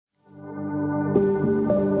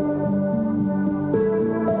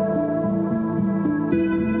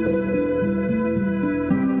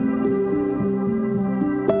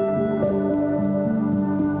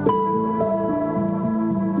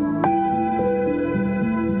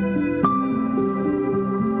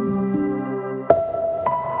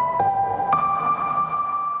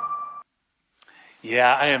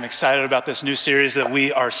Yeah, I am excited about this new series that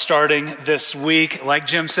we are starting this week. Like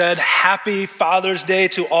Jim said, happy Father's Day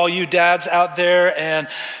to all you dads out there. And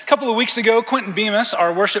a couple of weeks ago, Quentin Bemis,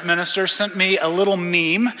 our worship minister, sent me a little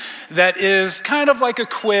meme that is kind of like a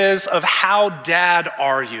quiz of how dad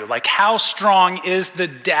are you? Like how strong is the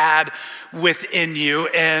dad within you?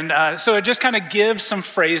 And so it just kind of gives some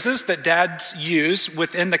phrases that dads use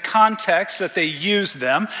within the context that they use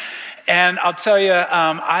them. And I'll tell you,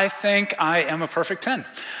 I think I am a perfect 10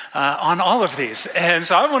 on all of these. And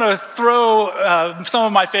so I want to throw some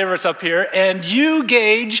of my favorites up here, and you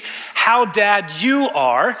gauge how dad you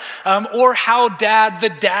are, or how dad the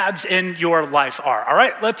dads in your life are. All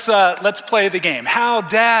right, let's play the game. How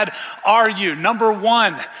dad are you? Number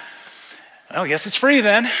one. Oh, yes, it's free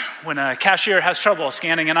then when a cashier has trouble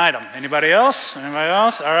scanning an item. Anybody else? Anybody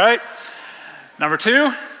else? All right. Number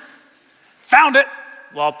two. Found it.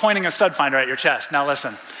 While pointing a stud finder at your chest. Now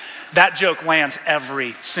listen, that joke lands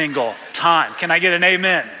every single time. Can I get an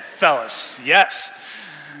amen, fellas? Yes.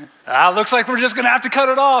 Looks like we're just gonna have to cut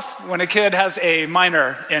it off when a kid has a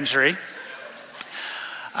minor injury.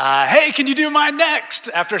 Hey, can you do mine next?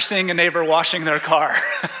 After seeing a neighbor washing their car.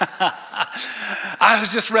 I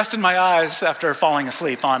was just resting my eyes after falling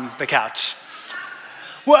asleep on the couch.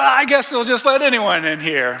 Well, I guess they'll just let anyone in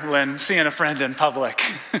here when seeing a friend in public.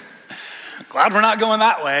 Glad we're not going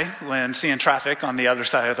that way when seeing traffic on the other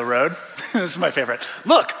side of the road. This is my favorite.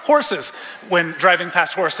 Look, horses when driving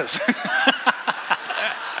past horses.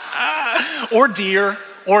 Or deer,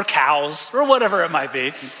 or cows, or whatever it might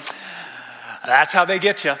be. That's how they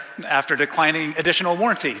get you after declining additional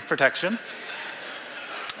warranty protection.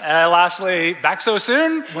 Lastly, back so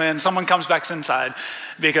soon when someone comes back inside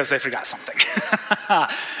because they forgot something.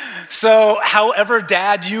 So however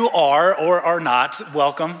dad you are or are not,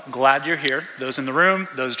 welcome. Glad you're here. Those in the room,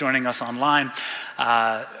 those joining us online.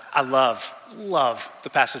 I love the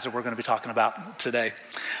passage that we're going to be talking about today.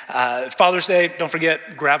 Father's Day, don't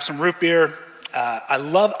forget, grab some root beer. I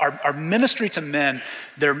love our ministry to men.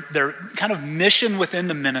 Their kind of mission within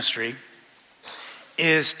the ministry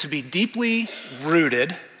is to be deeply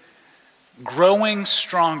rooted, growing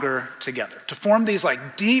stronger together. To form these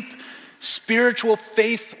like deep spiritual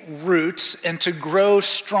faith roots and to grow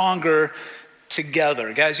stronger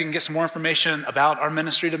together. Guys, you can get some more information about our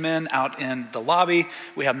ministry to men out in the lobby.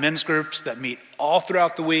 We have men's groups that meet all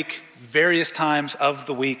throughout the week, various times of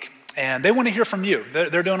the week. And they want to hear from you.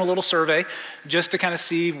 They're doing a little survey just to kind of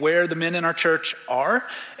see where the men in our church are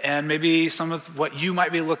and maybe some of what you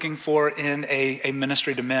might be looking for in a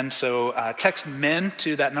ministry to men. So text men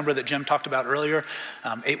to that number that Jim talked about earlier,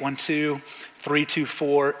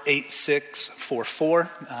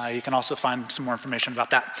 812-324-8644. You can also find some more information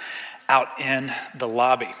about that out in the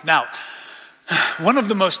lobby. Now, one of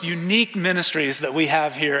the most unique ministries that we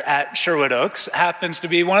have here at Sherwood Oaks happens to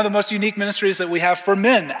be one of the most unique ministries that we have for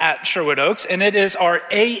men at Sherwood Oaks, and it is our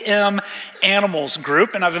AM Animals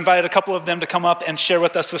group. And I've invited a couple of them to come up and share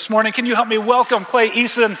with us this morning. Can you help me welcome Clay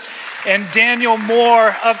Eason and Daniel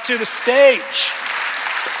Moore up to the stage?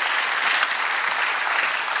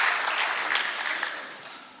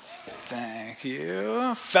 Thank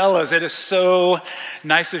you. Fellas, it is so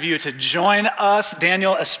nice of you to join us.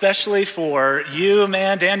 Daniel, especially for you,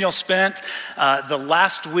 man. Daniel spent the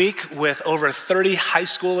last week with over 30 high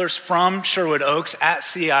schoolers from Sherwood Oaks at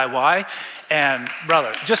CIY. And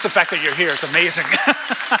brother, just the fact that you're here is amazing.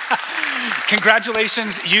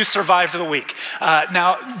 Congratulations, you survived the week.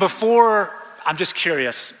 Now, I'm just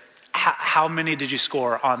curious, how many did you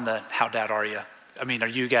score on the How Dad Are You? I mean, are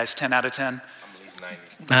you guys 10 out of 10?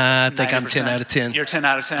 I think 90%. I'm 10 out of 10. You're 10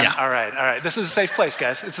 out of 10? Yeah. All right. This is a safe place,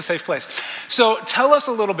 guys. It's a safe place. So tell us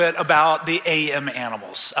a little bit about the AM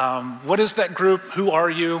Animals. What is that group? Who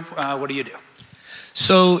are you? What do you do?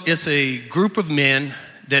 So it's a group of men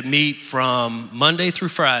that meet from Monday through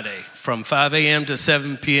Friday, from 5 a.m. to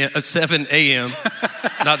 7 a.m.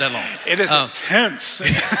 Not that long. It is intense.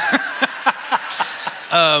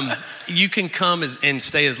 You can come and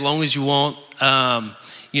stay as long as you want.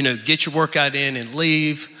 Get your workout in and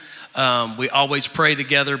leave. We always pray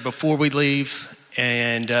together before we leave.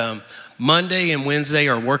 And Monday and Wednesday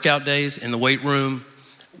are workout days in the weight room.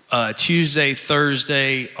 Tuesday,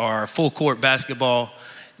 Thursday are full court basketball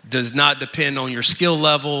does not depend on your skill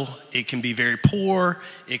level. It can be very poor.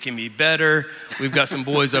 It can be better. We've got some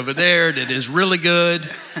boys over there that is really good.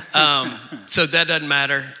 So that doesn't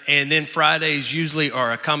matter. And then Fridays usually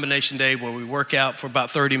are a combination day where we work out for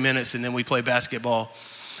about 30 minutes and then we play basketball.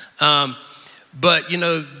 But,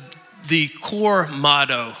 the core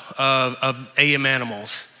motto of AM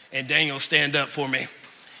Animals, and Daniel, stand up for me,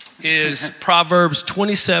 is Proverbs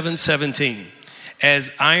 27:17.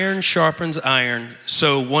 As iron sharpens iron,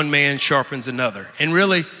 so one man sharpens another. And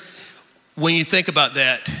really, when you think about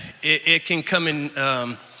that, it can come in,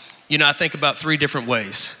 I think about three different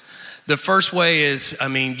ways. The first way is,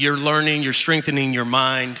 you're learning, you're strengthening your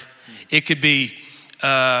mind. It could be,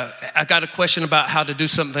 I got a question about how to do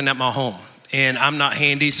something at my home, and I'm not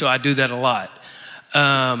handy, so I do that a lot.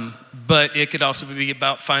 But it could also be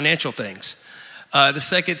about financial things. The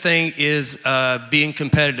second thing is being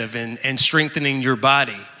competitive and strengthening your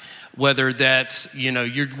body, whether that's,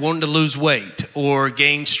 you're wanting to lose weight or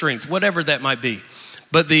gain strength, whatever that might be.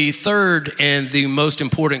 But the third and the most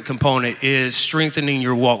important component is strengthening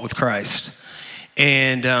your walk with Christ.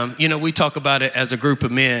 And, we talk about it as a group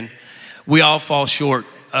of men. We all fall short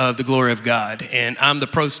of the glory of God, and I'm the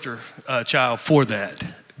poster child for that.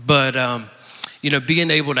 But,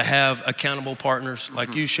 being able to have accountable partners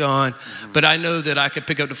like you, Shawn, but I know that I could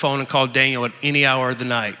pick up the phone and call Daniel at any hour of the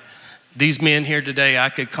night. These men here today, I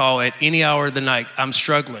could call at any hour of the night. I'm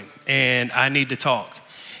struggling and I need to talk.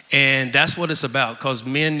 And that's what it's about, because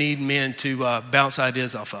men need men to bounce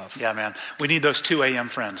ideas off of. Yeah, man. We need those 2 a.m.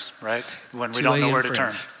 friends, right? When we don't know where to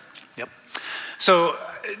turn. Yep. So,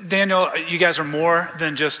 Daniel, you guys are more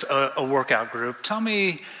than just a workout group. Tell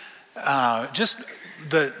me how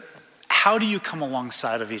do you come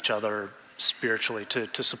alongside of each other spiritually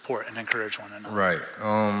to support and encourage one another? Right.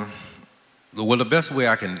 Well, the best way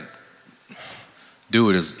I can do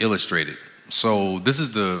it is illustrate it. So this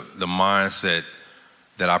is the mindset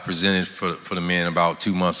that I presented for the men about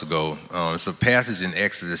 2 months ago. It's a passage in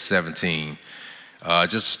Exodus 17.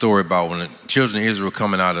 Just a story about when the children of Israel were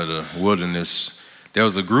coming out of the wilderness. There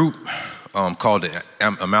was a group called the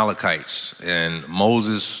Amalekites, and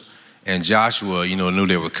Moses and Joshua, knew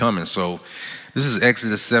they were coming. So this is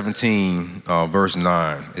Exodus 17, verse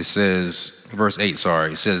 9. It says, verse 8,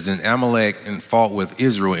 sorry. It says, then Amalek fought with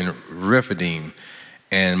Israel in Rephidim,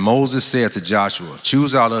 and Moses said to Joshua,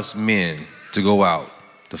 choose out us men to go out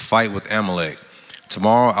to fight with Amalek.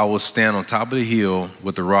 Tomorrow I will stand on top of the hill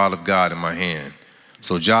with the rod of God in my hand.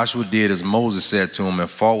 So Joshua did as Moses said to him and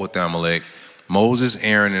fought with Amalek. Moses,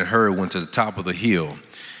 Aaron, and Hur went to the top of the hill.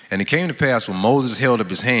 And it came to pass when Moses held up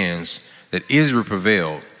his hands that Israel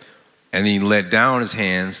prevailed, and he let down his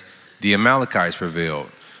hands, the Amalekites prevailed.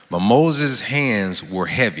 But Moses' hands were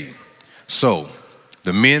heavy. So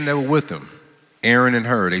the men that were with him, Aaron and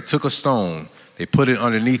Hur, they took a stone, they put it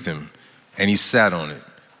underneath him, and he sat on it.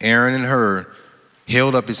 Aaron and Hur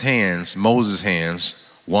held up his hands, Moses'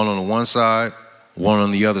 hands, one on the one side, one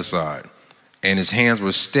on the other side. And his hands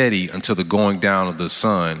were steady until the going down of the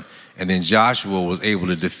sun. And then Joshua was able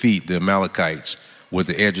to defeat the Amalekites with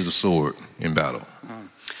the edge of the sword in battle.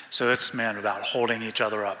 So it's, about holding each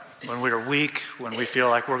other up. When we are weak, when we feel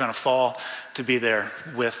like we're going to fall, to be there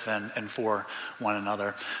with and for one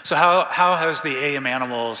another. So how has the AM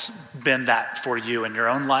Animals been that for you in your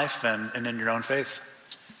own life and in your own faith?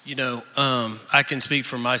 I can speak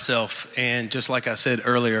for myself, and just like I said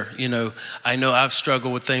earlier, I know I've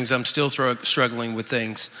struggled with things. I'm still struggling with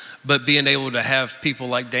things, but being able to have people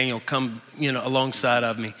like Daniel come, alongside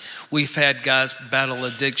of me. We've had guys battle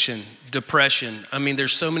addiction, depression.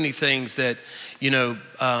 There's so many things that,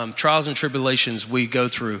 trials and tribulations we go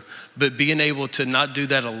through, but being able to not do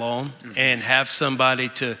that alone and have somebody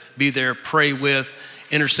to be there, pray with,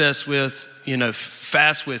 intercess with,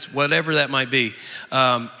 fast with, whatever that might be.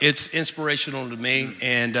 It's inspirational to me,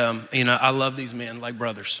 and I love these men like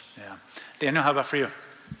brothers. Yeah. Daniel, how about for you?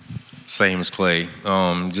 Same as Clay.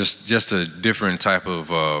 Just a different type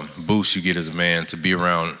of boost you get as a man to be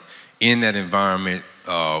around in that environment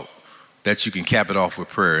that you can cap it off with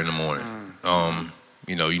prayer in the morning.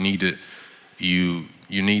 You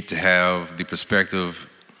need to have the perspective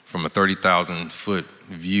from a 30,000 foot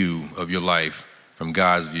view of your life from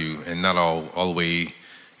God's view, and not all the way,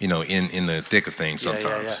 in the thick of things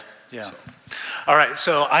sometimes. Yeah. So. All right,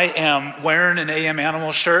 so I am wearing an AM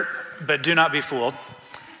Animal shirt, but do not be fooled.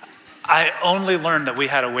 I only learned that we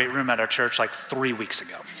had a weight room at our church like 3 weeks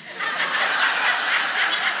ago.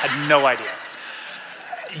 I had no idea.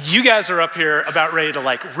 You guys are up here about ready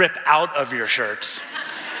to rip out of your shirts.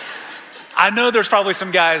 I know there's probably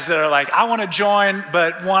some guys that are like, I want to join,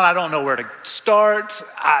 but one, I don't know where to start.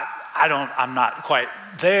 I'm not quite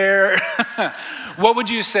there. What would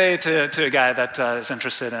you say to a guy that is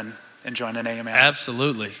interested in joining AMA?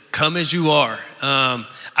 Absolutely. Come as you are.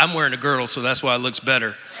 I'm wearing a girdle, so that's why it looks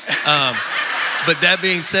better. But that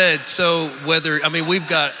being said, so we've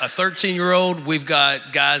got a 13-year-old, we've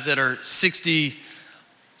got guys that are 60,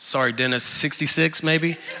 sorry, Dennis, 66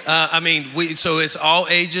 maybe. So it's all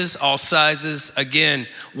ages, all sizes. Again,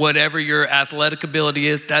 whatever your athletic ability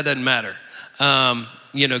is, that doesn't matter.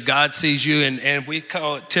 God sees you, and we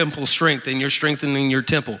call it temple strength, and you're strengthening your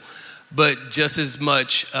temple. But just as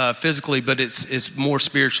much physically, but it's more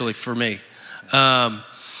spiritually for me.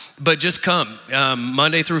 But just come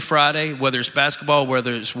Monday through Friday, whether it's basketball,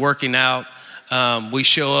 whether it's working out. We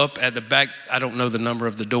show up at the back. I don't know the number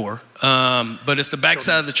of the door, but it's the back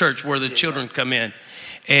side of the church where the children come in.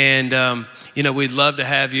 And, we'd love to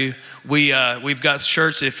have you. We've got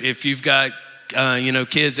shirts. If you've got,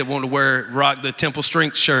 kids that want to rock the Temple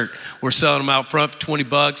Strength shirt, we're selling them out front for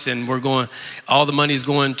 $20, and all the money is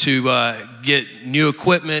going to get new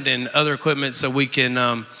equipment and other equipment so we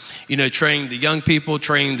can, train the young people,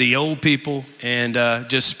 train the old people, and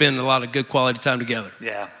just spend a lot of good quality time together.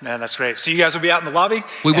 Yeah, man, that's great. So you guys will be out in the lobby?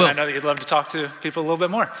 We will. I know that you'd love to talk to people a little bit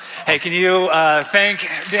more. Hey, can you thank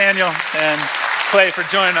Daniel and Clay for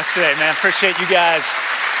joining us today, man? Appreciate you guys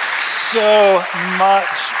so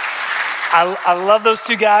much. I love those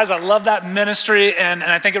two guys. I love that ministry, and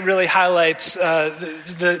I think it really highlights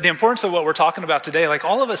the importance of what we're talking about today. Like,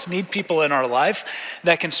 all of us need people in our life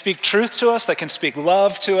that can speak truth to us, that can speak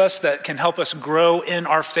love to us, that can help us grow in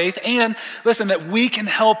our faith, and listen, that we can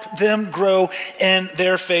help them grow in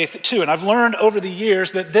their faith too. And I've learned over the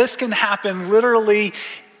years that this can happen literally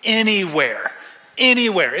anywhere.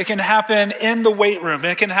 Anywhere. It can happen in the weight room.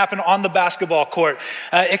 It can happen on the basketball court.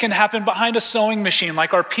 It can happen behind a sewing machine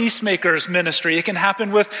like our Peacemakers ministry. It can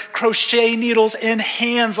happen with crochet needles in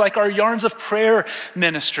hands like our Yarns of Prayer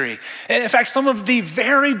ministry. In fact, some of the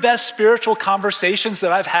very best spiritual conversations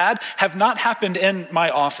that I've had have not happened in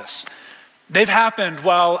my office. They've happened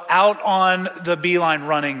while out on the beeline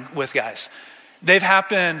running with guys. They've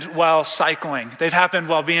happened while cycling. They've happened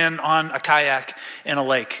while being on a kayak in a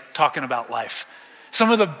lake talking about life. Some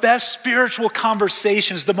of the best spiritual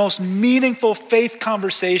conversations, the most meaningful faith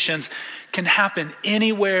conversations can happen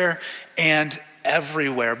anywhere and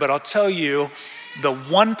everywhere. But I'll tell you, the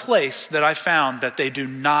one place that I found that they do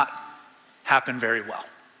not happen very well,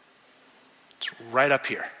 it's right up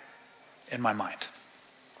here in my mind,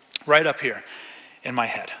 right up here in my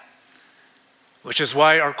head. Which is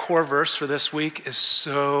why our core verse for this week is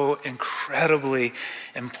so incredibly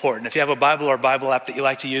important. If you have a Bible or Bible app that you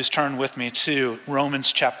like to use, turn with me to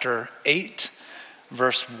Romans chapter 8,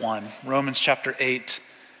 verse 1. Romans chapter 8,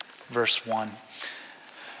 verse 1.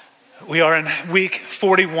 We are in week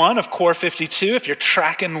 41 of Core 52. If you're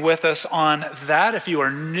tracking with us on that, if you are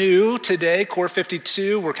new today, Core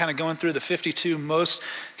 52, we're kind of going through the 52 most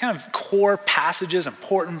kind of core passages,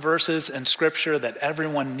 important verses in Scripture that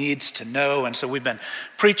everyone needs to know. And so we've been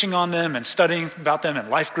preaching on them and studying about them in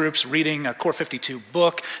life groups, reading a Core 52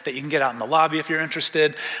 book that you can get out in the lobby if you're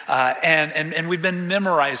interested. And we've been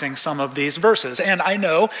memorizing some of these verses. And I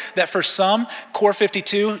know that for some, Core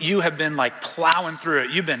 52, you have been like plowing through it.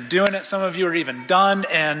 You've been doing it. Some of you are even done,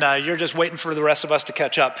 and you're just waiting for the rest of us to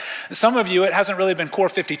catch up. Some of you, it hasn't really been Core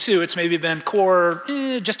 52. It's maybe been Core,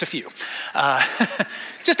 just a few.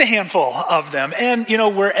 Just a handful of them. And,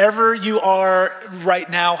 wherever you are right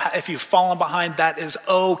now, if you've fallen behind, that is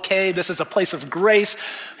okay. This is a place of grace.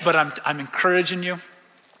 But I'm encouraging you,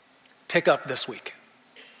 pick up this week.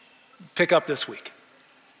 Pick up this week.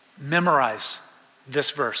 Memorize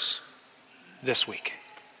this verse this week.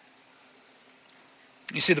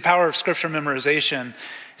 You see, the power of Scripture memorization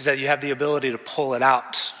is that you have the ability to pull it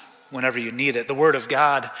out whenever you need it. The Word of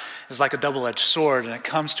God is like a double-edged sword, and it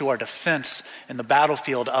comes to our defense in the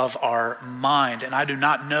battlefield of our mind. And I do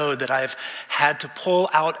not know that I've had to pull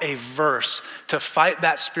out a verse to fight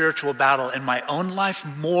that spiritual battle in my own life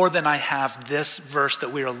more than I have this verse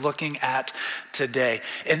that we are looking at today.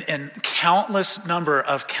 In countless number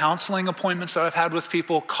of counseling appointments that I've had with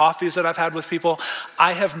people, coffees that I've had with people,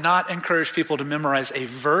 I have not encouraged people to memorize a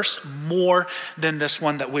verse more than this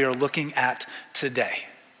one that we are looking at today.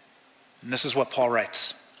 And this is what Paul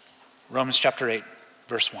writes. Romans chapter 8,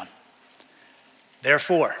 verse 1.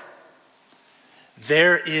 Therefore,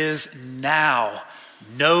 there is now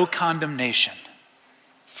no condemnation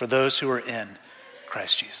for those who are in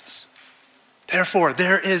Christ Jesus. Therefore,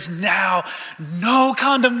 there is now no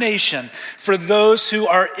condemnation for those who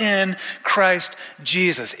are in Christ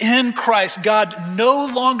Jesus. In Christ, God no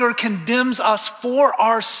longer condemns us for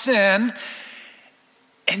our sin,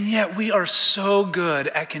 And yet we are so good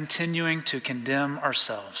at continuing to condemn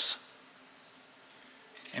ourselves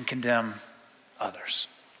and condemn others.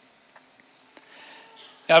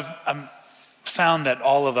 Now, I've found that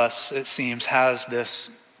all of us, it seems, has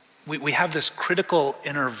this, we have this critical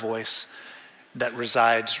inner voice that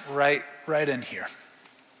resides right in here.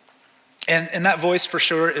 And that voice for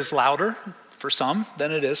sure is louder for some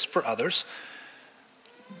than it is for others.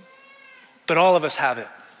 But all of us have it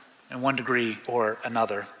in one degree or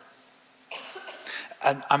another.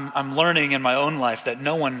 I'm learning in my own life that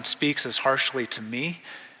no one speaks as harshly to me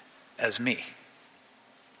as me.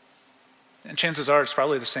 And chances are it's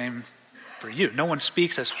probably the same for you. No one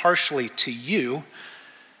speaks as harshly to you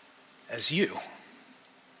as you.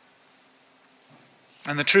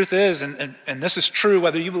 And the truth is, and this is true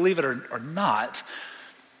whether you believe it or not,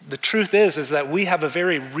 the truth is that we have a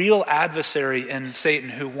very real adversary in Satan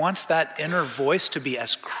who wants that inner voice to be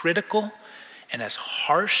as critical and as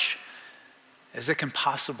harsh as it can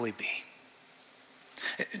possibly be.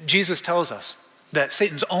 Jesus tells us that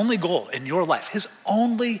Satan's only goal in your life, his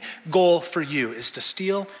only goal for you is to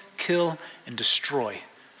steal, kill, and destroy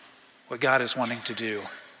what God is wanting to do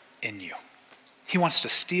in you. He wants to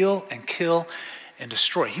steal and kill and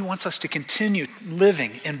destroy. He wants us to continue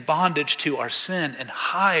living in bondage to our sin and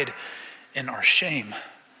hide in our shame.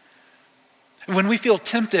 When we feel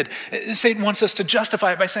tempted, Satan wants us to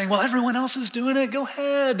justify it by saying, well, everyone else is doing it, go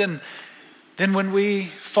ahead. And then when we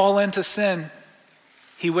fall into sin,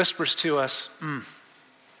 he whispers to us,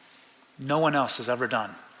 no one else has ever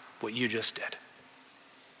done what you just did.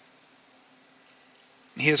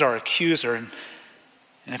 He is our accuser,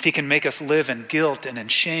 and if he can make us live in guilt and in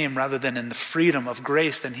shame rather than in the freedom of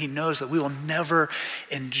grace, then he knows that we will never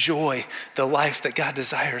enjoy the life that God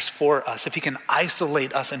desires for us. If he can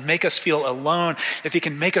isolate us and make us feel alone, if he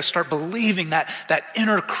can make us start believing that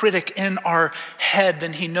inner critic in our head,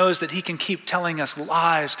 then he knows that he can keep telling us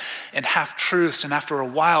lies and half-truths. And after a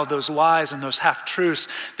while, those lies and those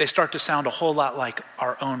half-truths, they start to sound a whole lot like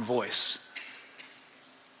our own voice.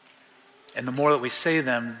 And the more that we say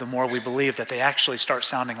them, the more we believe that they actually start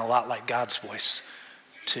sounding a lot like God's voice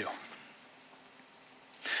too.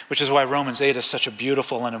 Which is why Romans 8 is such a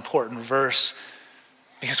beautiful and important verse,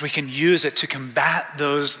 because we can use it to combat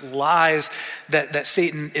those lies that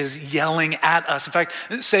Satan is yelling at us. In fact,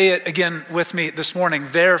 say it again with me this morning.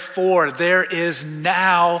 Therefore, there is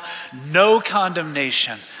now no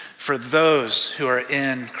condemnation for those who are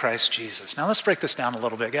in Christ Jesus. Now let's break this down a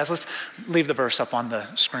little bit, guys. Let's leave the verse up on the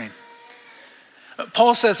screen.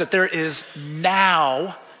 Paul says that there is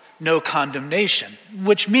now no condemnation,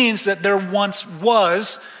 which means that there once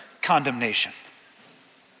was condemnation.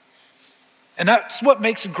 And that's what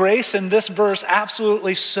makes grace in this verse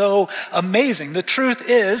absolutely so amazing. The truth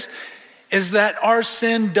is that our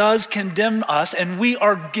sin does condemn us, and we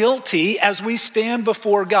are guilty as we stand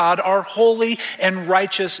before God, our holy and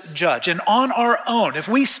righteous judge. And on our own, if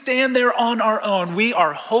we stand there on our own, we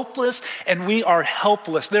are hopeless and we are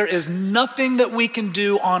helpless. There is nothing that we can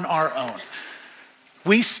do on our own.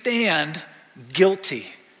 We stand guilty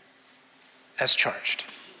as charged.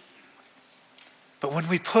 But when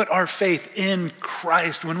we put our faith in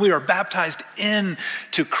Christ, when we are baptized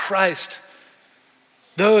into Christ,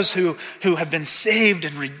 those who have been saved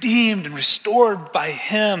and redeemed and restored by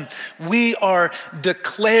him, we are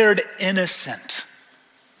declared innocent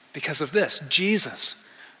because of this. Jesus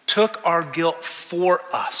took our guilt for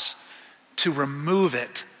us to remove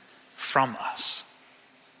it from us.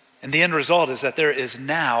 And the end result is that there is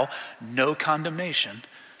now no condemnation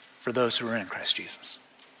for those who are in Christ Jesus.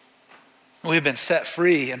 We have been set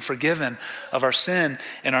free and forgiven of our sin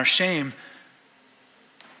and our shame.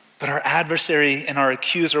 But our adversary and our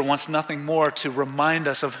accuser wants nothing more to remind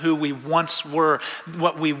us of who we once were,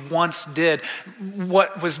 what we once did,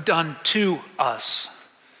 what was done to us.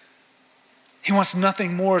 He wants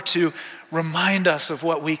nothing more to remind us of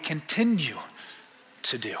what we continue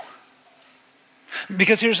to do.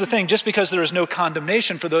 Because here's the thing, just because there is no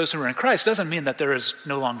condemnation for those who are in Christ doesn't mean that there is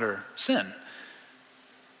no longer sin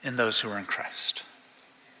in those who are in Christ.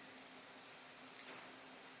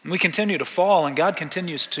 We continue to fall and God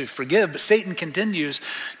continues to forgive, but Satan continues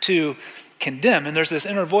to condemn. And there's this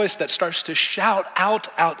inner voice that starts to shout out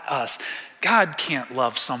us, God can't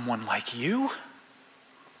love someone like you.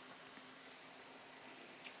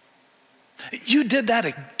 You did that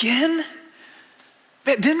again?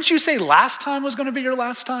 Man, didn't you say last time was going to be your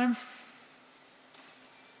last time?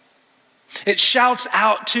 It shouts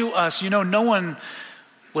out to us, no one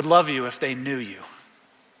would love you if they knew you,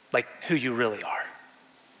 like who you really are.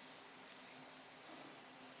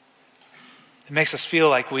 It makes us feel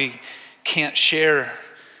like we can't share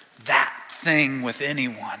that thing with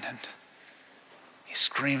anyone. And he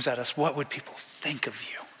screams at us, what would people think of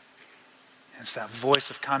you? And it's that voice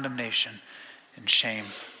of condemnation and shame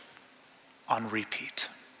on repeat.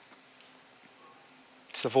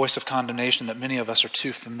 It's the voice of condemnation that many of us are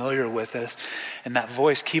too familiar with. And that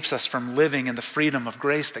voice keeps us from living in the freedom of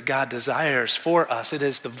grace that God desires for us. It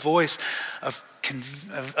is the voice of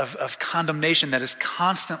condemnation that is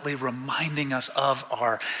constantly reminding us of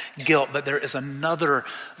our guilt. But there is another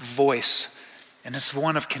voice, and it's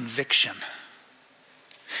one of conviction.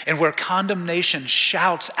 And where condemnation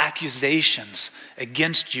shouts accusations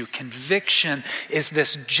against you, conviction is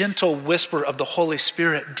this gentle whisper of the Holy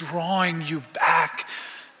Spirit drawing you back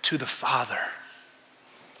to the Father.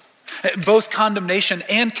 Both condemnation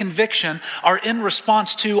and conviction are in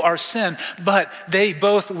response to our sin, but they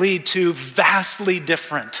both lead to vastly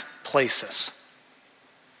different places.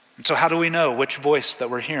 And so how do we know which voice that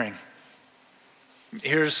we're hearing?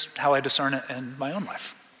 Here's how I discern it in my own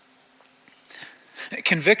life.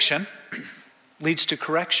 Conviction leads to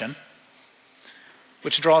correction,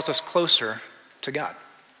 which draws us closer to God.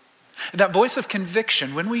 That voice of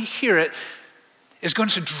conviction, when we hear it, is going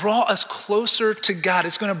to draw us closer to God.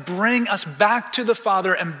 It's going to bring us back to the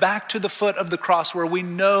Father and back to the foot of the cross where we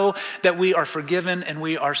know that we are forgiven and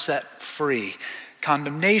we are set free.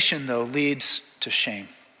 Condemnation, though, leads to shame,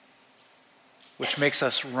 which makes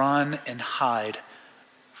us run and hide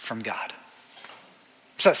from God.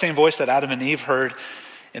 It's that same voice that Adam and Eve heard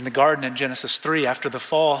in the garden in Genesis 3. After the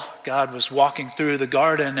fall, God was walking through the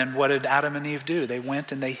garden, and what did Adam and Eve do? They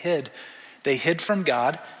went and they hid. They hid from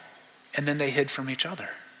God, and then they hid from each other.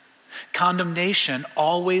 Condemnation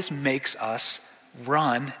always makes us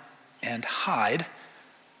run and hide,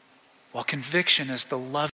 while conviction is the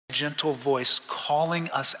loving, gentle voice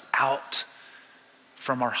calling us out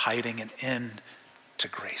from our hiding and into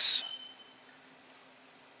grace.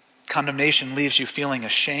 Condemnation leaves you feeling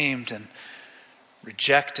ashamed and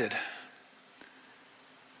rejected.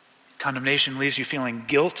 Condemnation leaves you feeling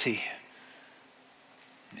guilty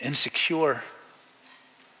and insecure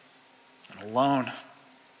and alone.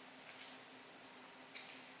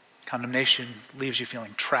 Condemnation leaves you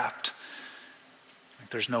feeling trapped, like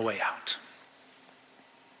there's no way out.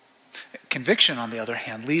 Conviction, on the other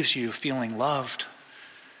hand, leaves you feeling loved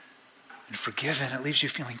and forgiven. It leaves you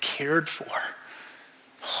feeling cared for,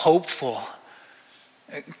 hopeful,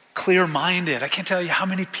 clear-minded. I can't tell you how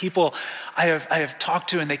many people I have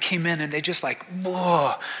talked to, and they came in and they just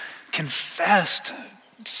confessed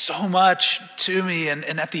so much to me.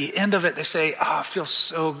 And at the end of it, they say, it feels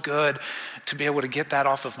so good to be able to get that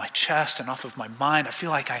off of my chest and off of my mind. I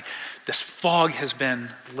feel like this fog has been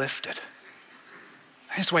lifted.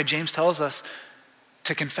 That's why James tells us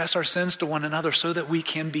to confess our sins to one another so that we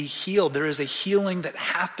can be healed. There is a healing that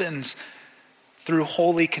happens through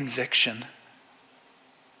holy conviction.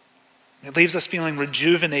 It leaves us feeling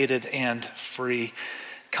rejuvenated and free.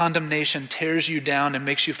 Condemnation tears you down and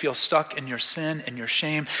makes you feel stuck in your sin and your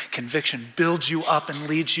shame. Conviction builds you up and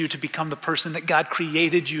leads you to become the person that God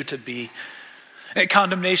created you to be. And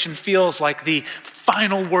condemnation feels like the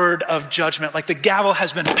final word of judgment, like the gavel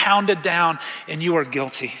has been pounded down and you are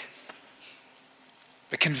guilty.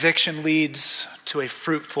 But conviction leads to a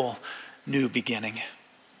fruitful new beginning.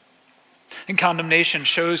 And condemnation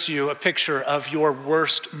shows you a picture of your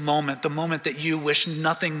worst moment, the moment that you wish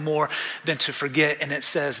nothing more than to forget. And it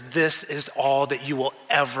says, this is all that you will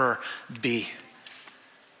ever be.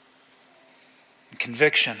 And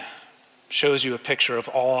conviction shows you a picture of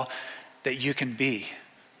all that you can be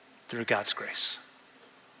through God's grace.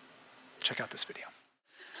 Check out this video.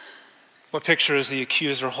 What picture is the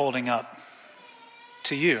accuser holding up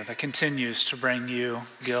to you that continues to bring you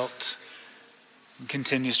guilt and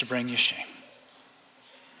continues to bring you shame?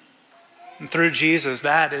 And through Jesus,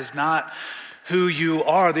 that is not who you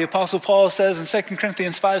are. The Apostle Paul says in 2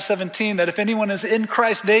 Corinthians 5:17 that if anyone is in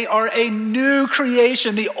Christ, they are a new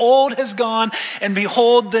creation. The old has gone, and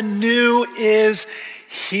behold, the new is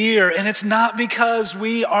here. And it's not because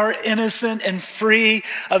we are innocent and free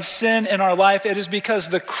of sin in our life. It is because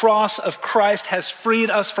the cross of Christ has freed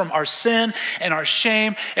us from our sin and our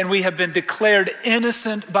shame, and we have been declared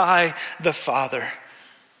innocent by the Father.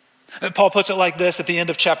 Paul puts it like this at the end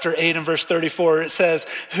of chapter 8 and verse 34. It says,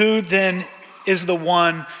 who then is the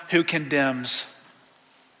one who condemns?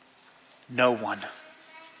 No one.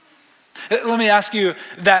 Let me ask you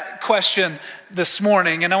that question this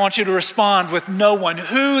morning, and I want you to respond with no one.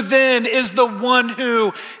 Who then is the one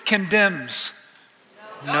who condemns?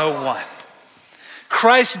 No one.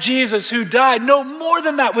 Christ Jesus, who died, no more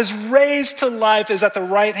than that, was raised to life, is at the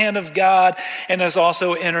right hand of God, and is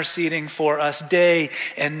also interceding for us. Day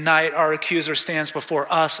and night, our accuser stands before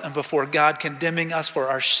us and before God, condemning us for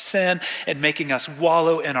our sin and making us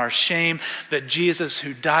wallow in our shame. But Jesus,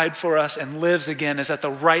 who died for us and lives again, is at the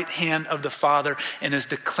right hand of the Father and is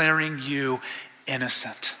declaring you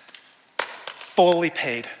innocent, fully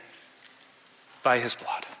paid by his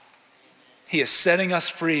blood. He is setting us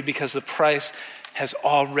free because the price has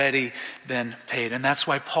already been paid. And that's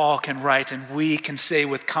why Paul can write and we can say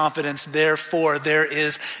with confidence, therefore there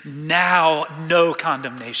is now no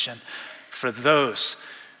condemnation for those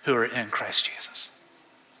who are in Christ Jesus.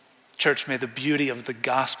 Church, may the beauty of the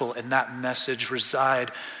gospel and that message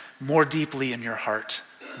reside more deeply in your heart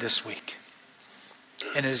this week.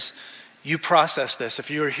 And as you process this,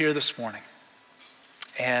 if you are here this morning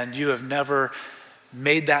and you have never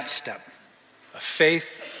made that step of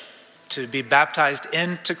faith to be baptized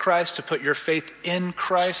into Christ, to put your faith in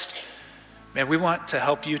Christ, man, we want to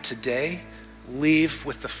help you today leave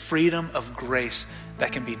with the freedom of grace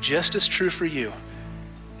that can be just as true for you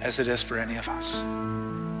as it is for any of us.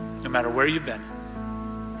 No matter where you've been,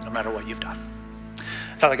 no matter what you've done.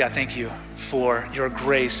 Father God, thank you for your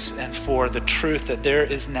grace and for the truth that there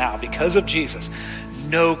is now, because of Jesus,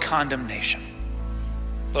 no condemnation.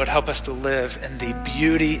 Lord, help us to live in the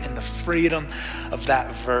beauty and the freedom of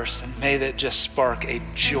that verse. And may that just spark a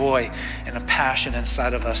joy and a passion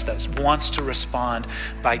inside of us that wants to respond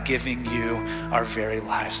by giving you our very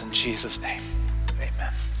lives. In Jesus' name,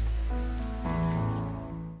 amen.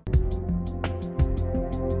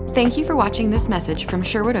 Thank you for watching this message from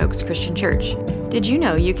Sherwood Oaks Christian Church. Did you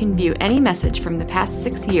know you can view any message from the past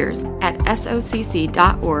 6 years at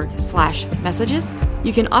socc.org/messages?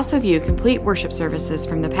 You can also view complete worship services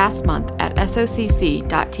from the past month at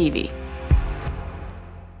socc.tv.